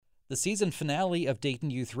The season finale of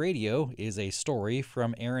Dayton Youth Radio is a story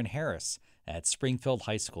from Aaron Harris at Springfield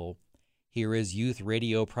High School. Here is Youth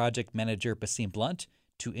Radio Project Manager Basim Blunt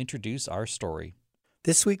to introduce our story.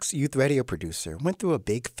 This week's Youth Radio producer went through a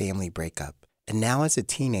big family breakup, and now as a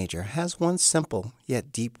teenager has one simple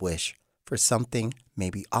yet deep wish for something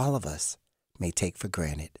maybe all of us may take for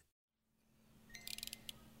granted.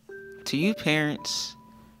 To you parents,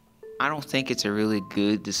 I don't think it's a really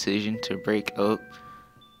good decision to break up.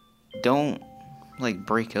 Don't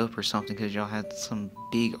break up or something because y'all had some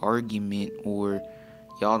big argument or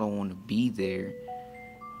y'all don't want to be there.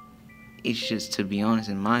 It's just, to be honest,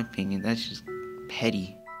 in my opinion, that's just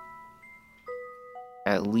petty.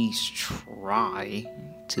 At least try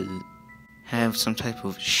to have some type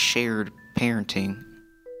of shared parenting.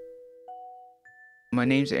 My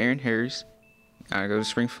name's Aaron Harris. I go to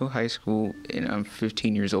Springfield High School and I'm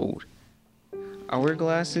 15 years old. I wear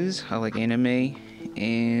glasses, I like anime,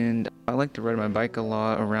 and I like to ride my bike a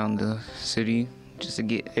lot around the city just to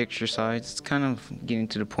get exercise. It's kind of getting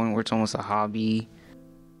to the point where it's almost a hobby.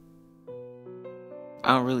 I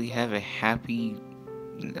don't really have a happiest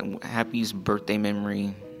birthday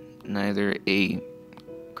memory, neither a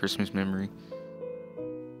Christmas memory.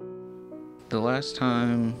 The last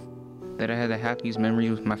time that I had the happiest memory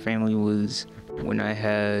with my family was when I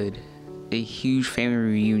had a huge family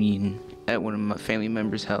reunion at one of my family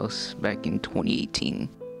members' house back in 2018.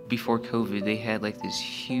 Before COVID, they had this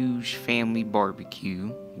huge family barbecue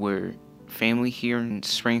where family here in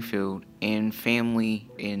Springfield and family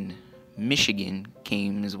in Michigan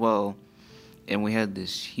came as well. And we had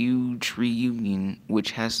this huge reunion,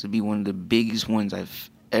 which has to be one of the biggest ones I've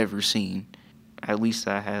ever seen. At least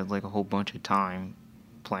I had a whole bunch of time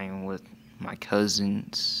playing with my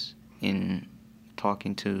cousins and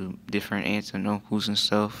talking to different aunts and uncles and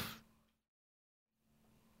stuff.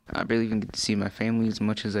 I barely even get to see my family as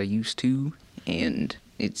much as I used to, and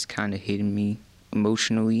it's kind of hitting me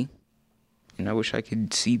emotionally, and I wish I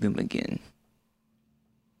could see them again.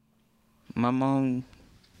 My mom,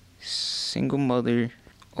 single mother,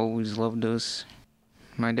 always loved us.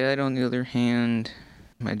 My dad, on the other hand,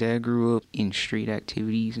 my dad grew up in street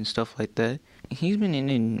activities and stuff like that. He's been in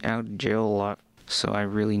and out of jail a lot, so I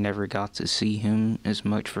really never got to see him as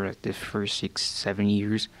much for the first 6-7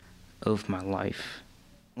 years of my life.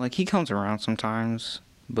 He comes around sometimes,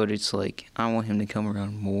 but it's I want him to come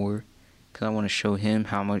around more because I want to show him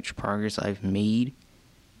how much progress I've made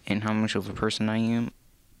and how much of a person I am.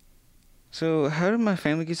 So how did my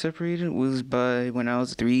family get separated? Was by when I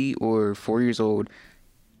was 3 or 4 years old.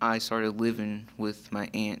 I started living with my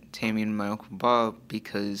Aunt Tammy and my Uncle Bob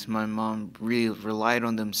because my mom really relied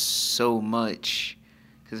on them so much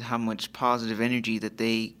because of how much positive energy that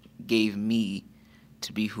they gave me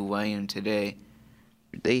to be who I am today.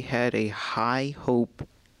 They had a high hope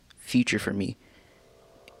future for me,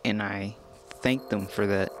 and I thank them for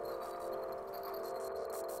that.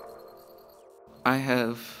 I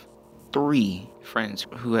have 3 friends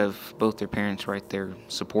who have both their parents right there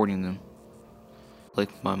supporting them.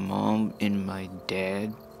 My mom and my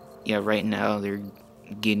dad. Yeah, right now they're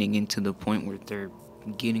getting into the point where they're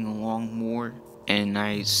getting along more, and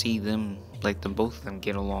I see them, both of them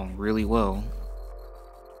get along really well.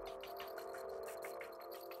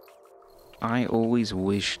 I always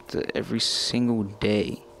wish that every single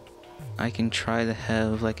day I can try to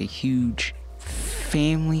have a huge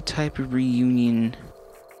family type of reunion.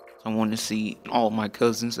 I want to see all my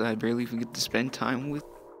cousins that I barely even get to spend time with.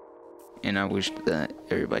 And I wish that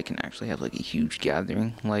everybody can actually have a huge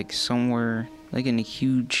gathering, somewhere, in a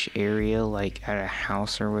huge area, at a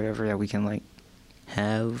house or whatever that we can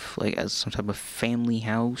have, as some type of family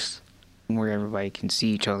house where everybody can see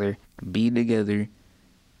each other, be together,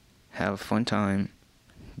 have a fun time,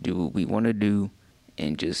 do what we want to do,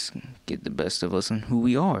 and just get the best of us and who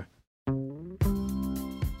we are.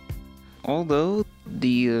 Although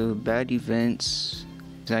the bad events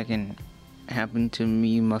that can happen to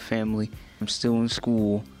me and my family, I'm still in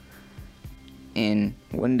school, and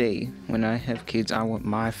one day when I have kids, I want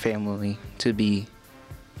my family to be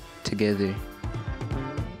together.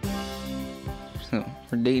 So,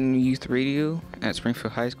 for Dayton Youth Radio at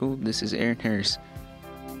Springfield High School, this is Aaron Harris.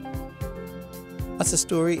 That's a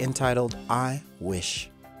story entitled I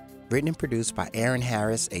Wish, written and produced by Aaron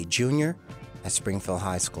Harris, a junior at Springfield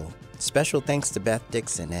High School. Special thanks to Beth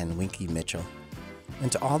Dixon and Winky Mitchell.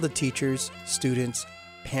 And to all the teachers, students,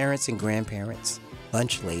 parents and grandparents,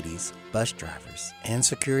 lunch ladies, bus drivers, and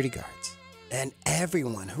security guards, and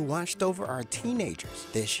everyone who watched over our teenagers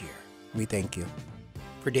this year. We thank you.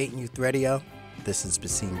 For Dayton Youth Radio, this is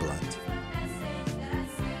Basim Blunt.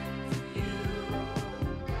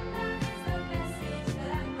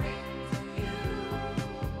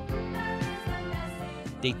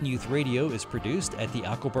 Dayton Youth Radio is produced at the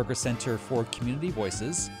Ackelberger Center for Community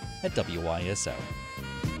Voices at WYSO.